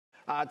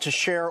to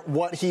share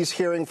what he's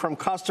hearing from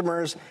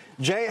customers.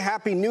 Jay,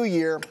 Happy New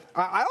Year.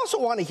 I also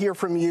want to hear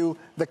from you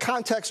the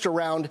context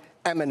around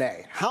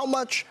M&A. How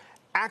much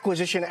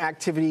acquisition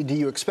activity do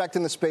you expect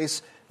in the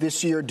space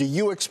this year? Do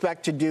you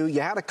expect to do?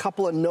 You had a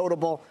couple of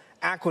notable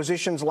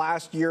acquisitions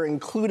last year,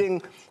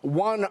 including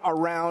one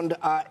around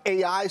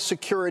AI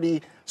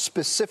security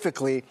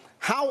specifically.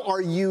 How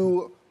are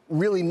you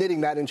really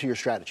knitting that into your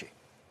strategy?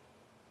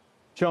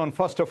 John,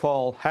 first of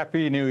all,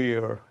 Happy New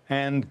Year,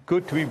 and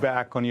good to be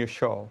back on your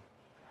show.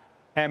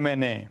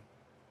 M&A.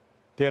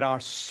 There are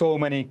so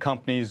many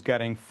companies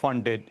getting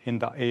funded in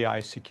the AI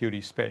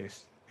security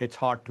space. It's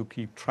hard to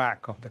keep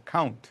track of the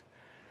count.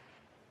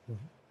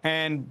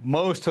 And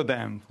most of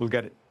them will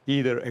get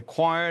either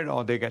acquired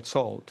or they get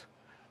sold.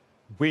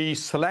 We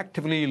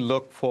selectively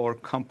look for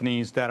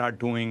companies that are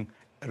doing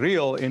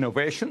real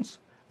innovations.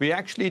 We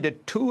actually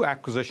did 2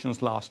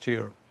 acquisitions last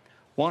year.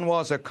 One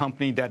was a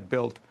company that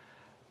built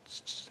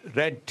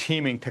red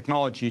teaming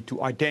technology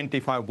to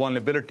identify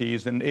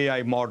vulnerabilities in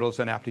AI models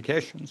and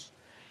applications.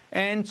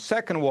 And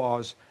second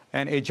was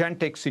an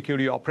agentic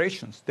security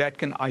operations that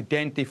can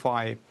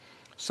identify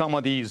some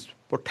of these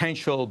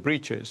potential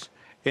breaches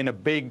in a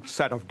big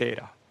set of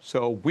data.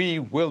 So we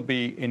will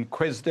be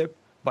inquisitive,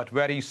 but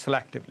very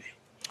selectively.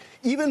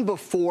 Even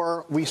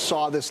before we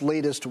saw this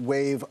latest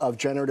wave of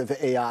generative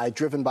AI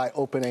driven by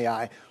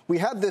OpenAI, we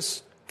had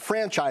this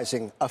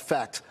franchising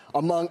effect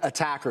among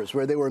attackers,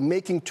 where they were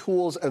making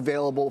tools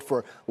available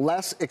for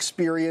less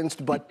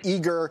experienced but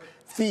eager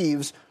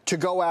thieves to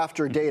go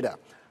after data.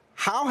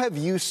 How have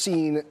you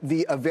seen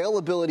the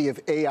availability of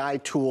AI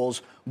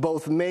tools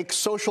both make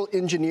social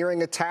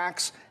engineering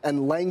attacks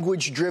and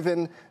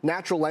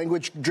natural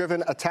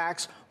language-driven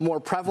attacks more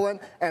prevalent?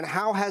 And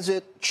how has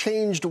it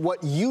changed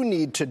what you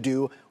need to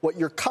do, what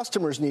your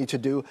customers need to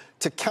do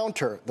to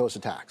counter those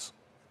attacks?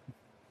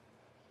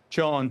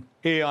 John,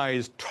 AI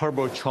is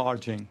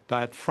turbocharging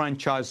that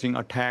franchising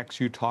attacks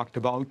you talked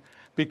about,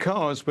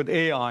 because with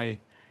AI,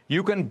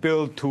 you can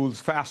build tools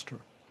faster.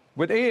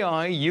 With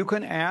AI, you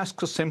can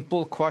ask a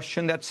simple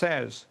question that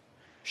says,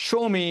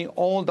 show me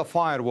all the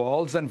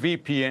firewalls and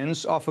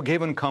VPNs of a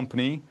given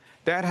company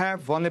that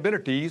have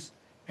vulnerabilities,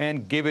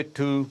 and give it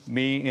to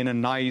me in a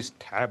nice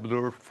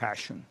tabular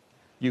fashion.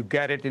 You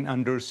get it in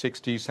under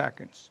 60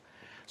 seconds.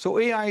 So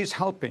AI is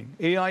helping.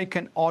 AI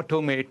can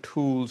automate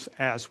tools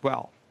as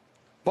well.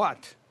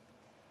 But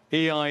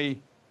AI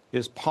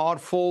is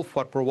powerful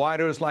for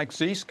providers like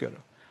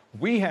Zscaler.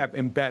 We have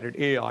embedded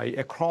AI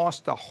across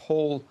the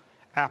whole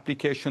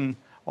application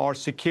or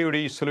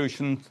security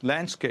solution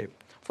landscape.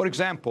 For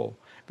example,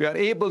 we are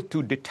able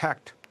to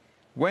detect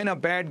when a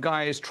bad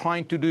guy is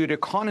trying to do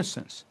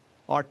reconnaissance.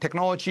 Our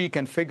technology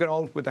can figure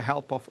out with the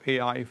help of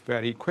AI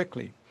very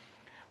quickly.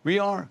 We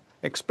are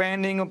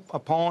expanding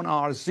upon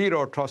our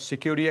Zero Trust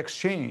Security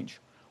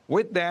Exchange.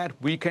 With that,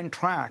 we can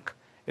track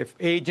if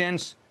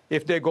agents,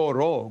 if they go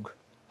rogue,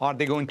 are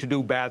they going to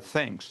do bad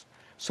things?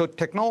 So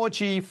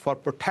technology for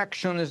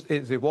protection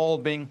is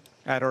evolving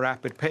at a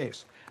rapid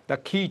pace. The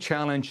key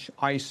challenge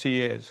I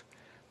see is,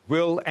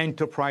 will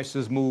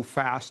enterprises move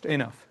fast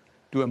enough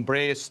to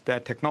embrace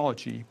that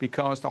technology?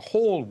 Because the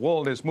whole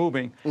world is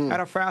moving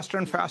at a faster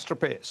and faster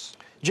pace.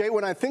 Jay,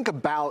 when I think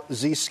about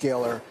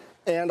Zscaler,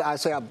 and I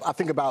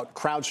think about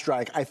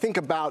CrowdStrike, I think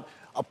about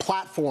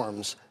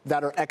platforms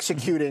that are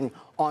executing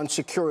on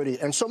security.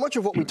 And so much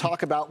of what we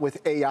talk about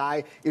with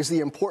AI is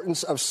the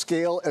importance of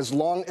scale, as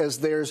long as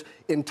there's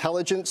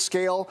intelligent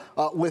scale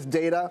with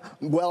data,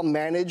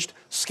 well-managed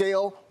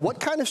scale. What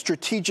kind of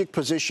strategic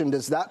position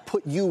does that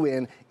put you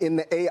in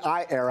the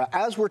AI era,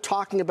 as we're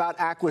talking about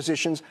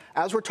acquisitions,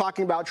 as we're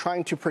talking about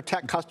trying to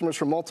protect customers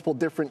from multiple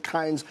different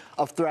kinds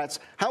of threats?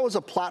 How is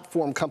a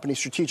platform company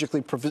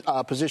strategically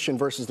positioned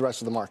versus the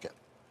rest of the market?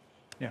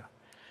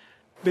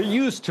 There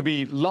used to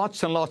be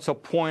lots and lots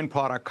of point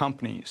product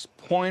companies.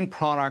 Point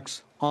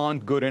products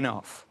aren't good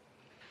enough.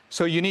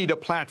 So you need a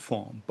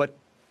platform. But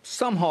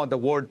somehow the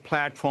word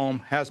platform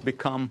has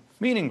become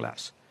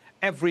meaningless.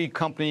 Every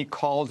company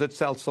calls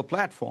itself a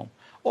platform.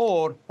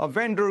 Or a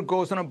vendor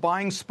goes on a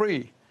buying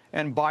spree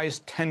and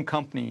buys 10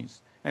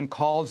 companies and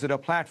calls it a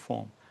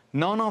platform.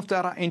 None of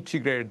that are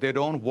integrated. They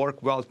don't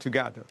work well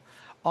together.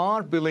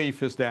 Our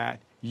belief is that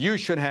you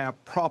should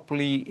have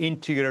properly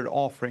integrated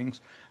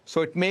offerings,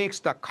 so it makes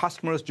the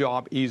customer's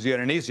job easier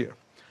and easier.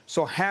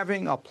 So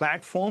having a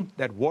platform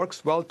that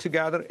works well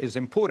together is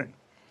important.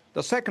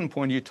 The second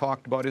point you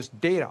talked about is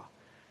data.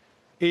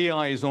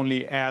 AI is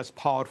only as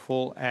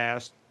powerful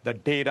as the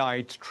data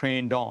it's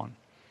trained on.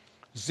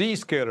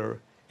 Zscaler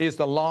is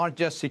the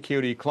largest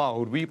security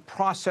cloud. We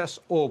process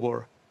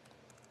over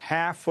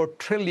 500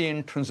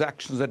 billion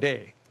transactions a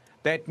day.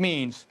 That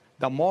means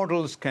the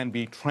models can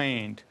be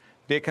trained.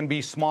 They can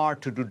be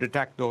smart to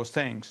detect those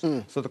things.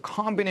 So the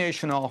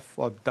combination of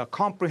the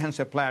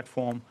comprehensive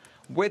platform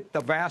with the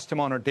vast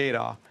amount of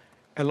data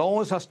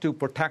allows us to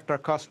protect our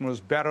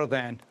customers better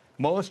than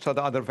most of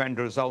the other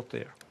vendors out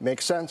there.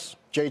 Makes sense.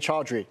 Jay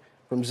Chaudhry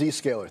from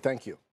Zscaler, thank you.